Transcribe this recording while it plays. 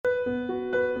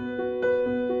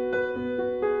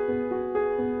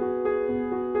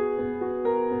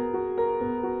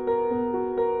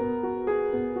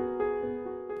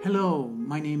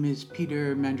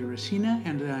Peter Mandaracina,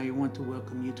 and I want to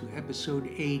welcome you to episode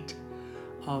 8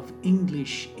 of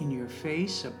English in Your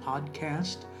Face, a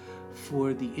podcast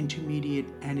for the intermediate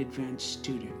and advanced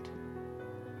student.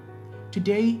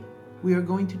 Today, we are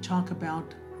going to talk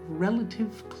about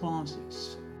relative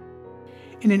clauses.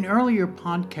 In an earlier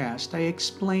podcast, I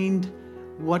explained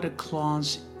what a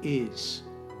clause is.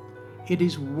 It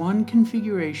is one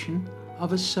configuration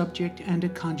of a subject and a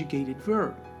conjugated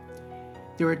verb.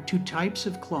 There are two types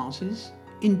of clauses: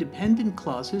 independent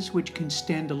clauses, which can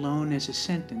stand alone as a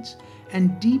sentence,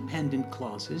 and dependent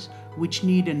clauses, which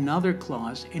need another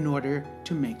clause in order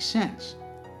to make sense.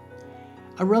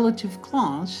 A relative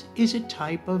clause is a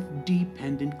type of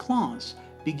dependent clause,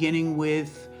 beginning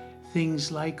with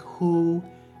things like who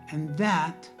and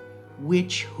that,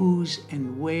 which, whose,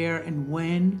 and where, and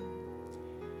when.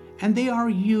 And they are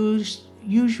used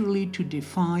usually to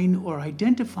define or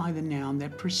identify the noun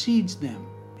that precedes them.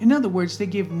 In other words, they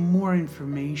give more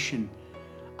information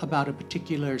about a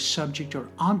particular subject or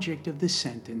object of the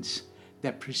sentence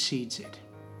that precedes it.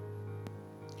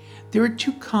 There are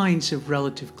two kinds of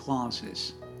relative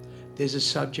clauses. There's a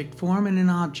subject form and an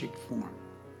object form.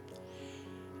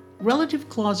 Relative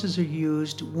clauses are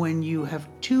used when you have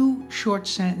two short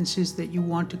sentences that you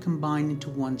want to combine into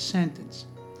one sentence.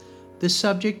 The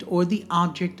subject or the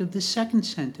object of the second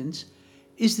sentence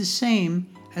is the same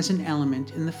as an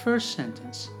element in the first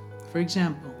sentence. For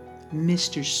example,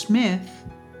 Mr. Smith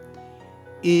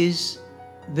is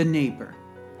the neighbor.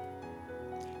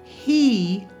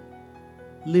 He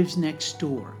lives next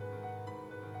door.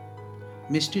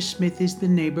 Mr. Smith is the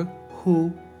neighbor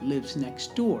who lives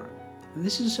next door. And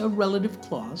this is a relative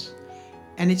clause,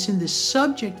 and it's in the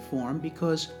subject form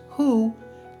because who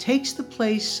takes the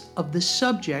place of the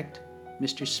subject,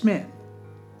 Mr. Smith,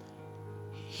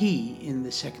 he in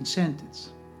the second sentence.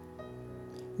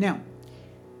 Now,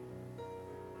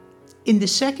 in the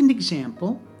second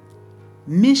example,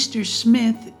 Mr.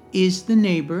 Smith is the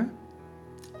neighbor.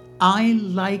 I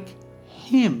like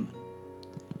him.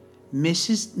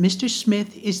 Mr.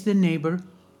 Smith is the neighbor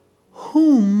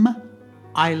whom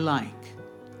I like.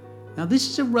 Now, this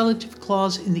is a relative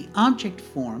clause in the object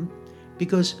form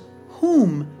because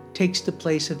whom takes the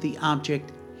place of the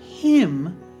object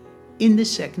him in the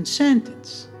second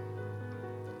sentence.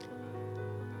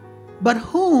 But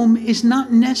whom is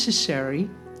not necessary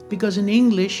because in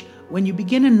English, when you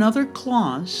begin another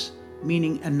clause,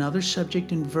 meaning another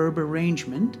subject and verb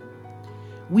arrangement,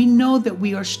 we know that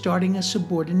we are starting a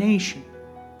subordination.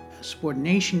 A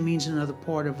subordination means another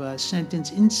part of a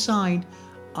sentence inside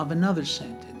of another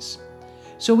sentence.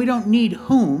 So we don't need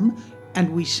whom,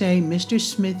 and we say Mr.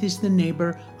 Smith is the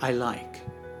neighbor I like.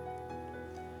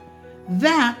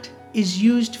 That is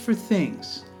used for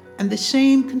things, and the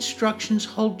same constructions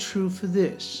hold true for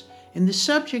this. In the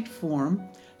subject form,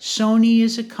 Sony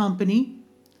is a company.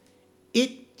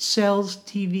 It sells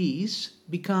TVs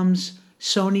becomes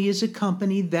Sony is a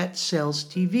company that sells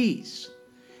TVs.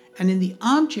 And in the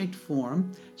object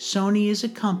form, Sony is a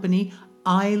company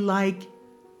I like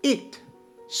it.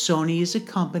 Sony is a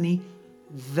company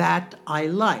that I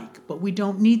like. But we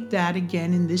don't need that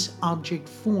again in this object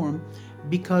form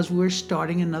because we're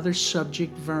starting another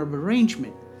subject-verb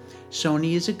arrangement.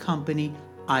 Sony is a company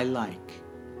I like.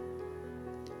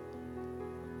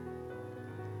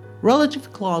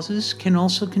 Relative clauses can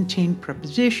also contain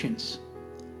prepositions.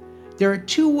 There are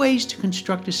two ways to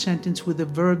construct a sentence with a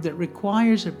verb that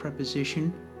requires a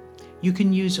preposition. You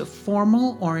can use a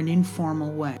formal or an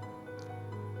informal way.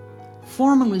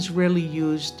 Formal is rarely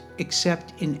used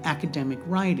except in academic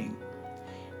writing.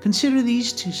 Consider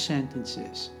these two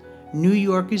sentences. New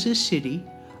York is a city.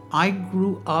 I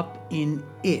grew up in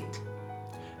it.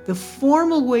 The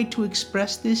formal way to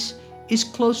express this is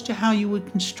close to how you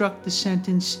would construct the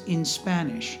sentence in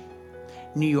Spanish.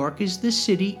 New York is the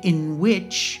city in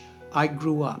which I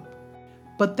grew up.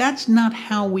 But that's not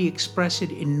how we express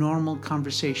it in normal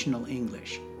conversational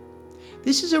English.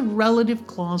 This is a relative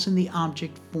clause in the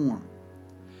object form.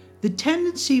 The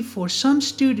tendency for some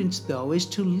students, though, is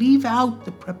to leave out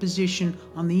the preposition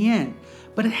on the end,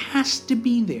 but it has to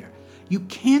be there. You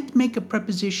can't make a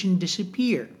preposition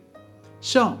disappear.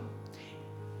 So,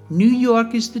 New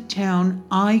York is the town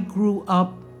I grew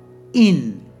up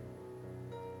in.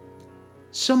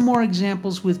 Some more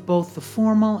examples with both the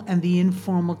formal and the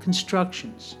informal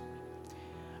constructions.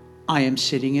 I am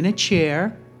sitting in a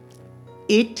chair.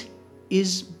 It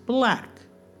is black.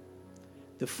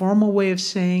 The formal way of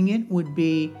saying it would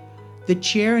be, the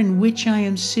chair in which I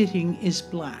am sitting is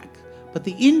black. But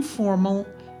the informal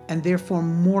and therefore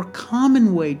more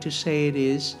common way to say it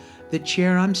is, the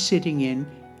chair I'm sitting in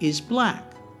is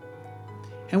black.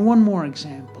 And one more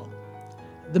example.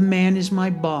 the man is my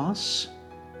boss.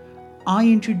 I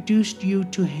introduced you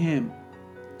to him.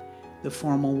 The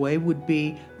formal way would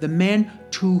be, the man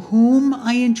to whom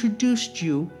I introduced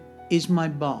you is my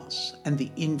boss. And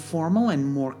the informal and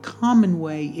more common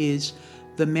way is,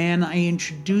 the man I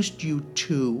introduced you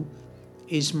to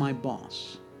is my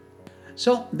boss.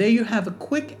 So there you have a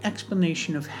quick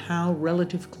explanation of how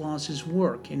relative clauses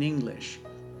work in English.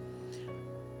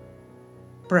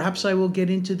 Perhaps I will get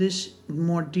into this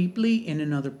more deeply in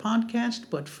another podcast,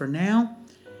 but for now,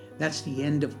 that's the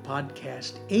end of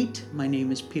podcast 8. My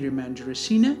name is Peter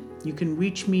Mangiaracina. You can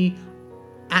reach me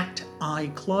at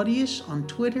iClaudius on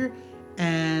Twitter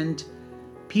and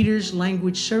Peter's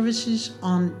Language Services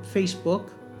on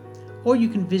Facebook, or you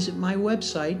can visit my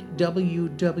website,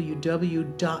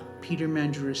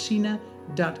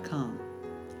 www.petermangiaracina.com.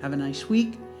 Have a nice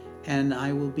week, and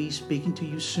I will be speaking to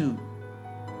you soon.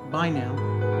 Bye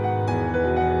now.